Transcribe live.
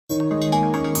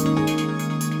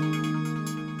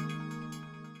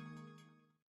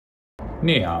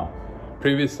Ni hao.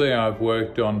 Previously, I've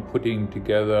worked on putting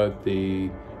together the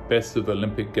best of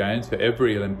Olympic Games for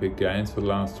every Olympic Games for the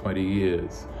last 20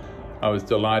 years. I was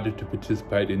delighted to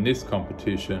participate in this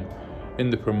competition in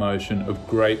the promotion of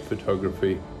great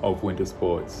photography of winter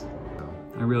sports.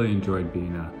 I really enjoyed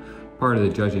being a part of the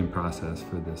judging process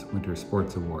for this Winter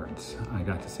Sports Awards. I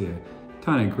got to see a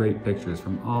ton of great pictures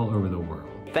from all over the world.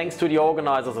 Thanks to the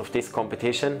organizers of this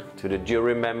competition, to the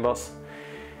jury members.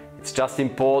 It's just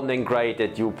important and great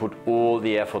that you put all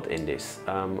the effort in this.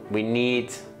 We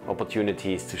need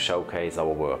opportunities to showcase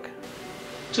our work.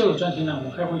 这个专题呢，我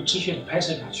还会持续的拍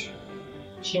摄下去，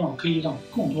希望可以让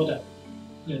更多的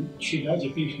人去了解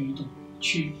冰雪运动，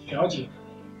去了解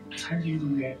残疾运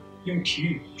动员用体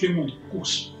育追梦的故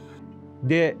事。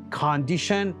The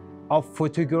condition of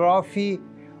photography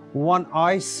on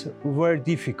ice were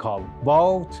difficult,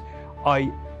 but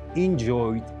I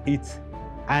enjoyed it,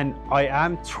 and I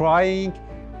am trying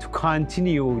to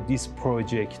continue this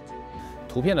project.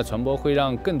 图片的传播会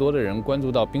让更多的人关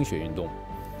注到冰雪运动，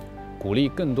鼓励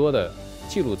更多的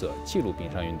记录者记录冰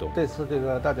上运动。这次这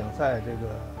个大奖赛，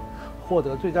获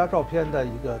得最佳照片的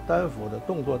一个单幅的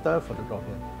动作单幅的照片，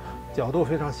角度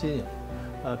非常新颖，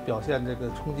表现这个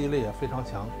冲击力也非常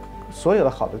强。所有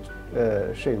的好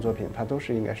的摄影作品，它都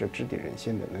是应该是直抵人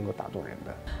心的，能够打动人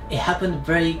的。It happened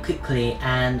very quickly,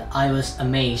 and I was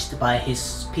amazed by his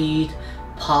speed,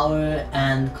 power,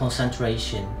 and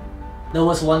concentration. That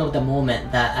was one of the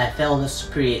moments that I felt the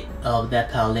spirit of the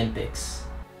Paralympics.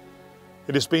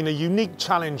 It has been a unique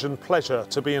challenge and pleasure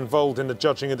to be involved in the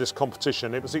judging of this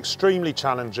competition. It was extremely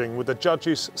challenging, with the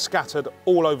judges scattered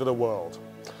all over the world.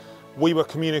 We were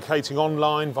communicating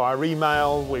online via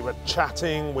email, we were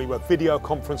chatting, we were video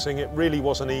conferencing. It really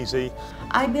wasn't easy.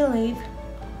 I believe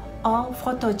all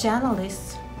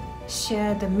photojournalists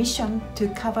share the mission to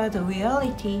cover the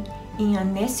reality in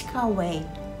an ethical way.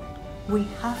 We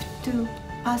have to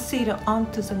pass it on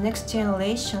to the next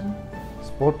generation.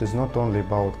 Sport is not only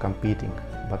about competing,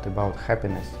 but about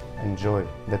happiness and joy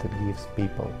that it gives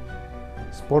people.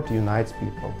 Sport unites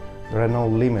people. There are no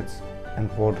limits and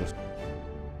borders.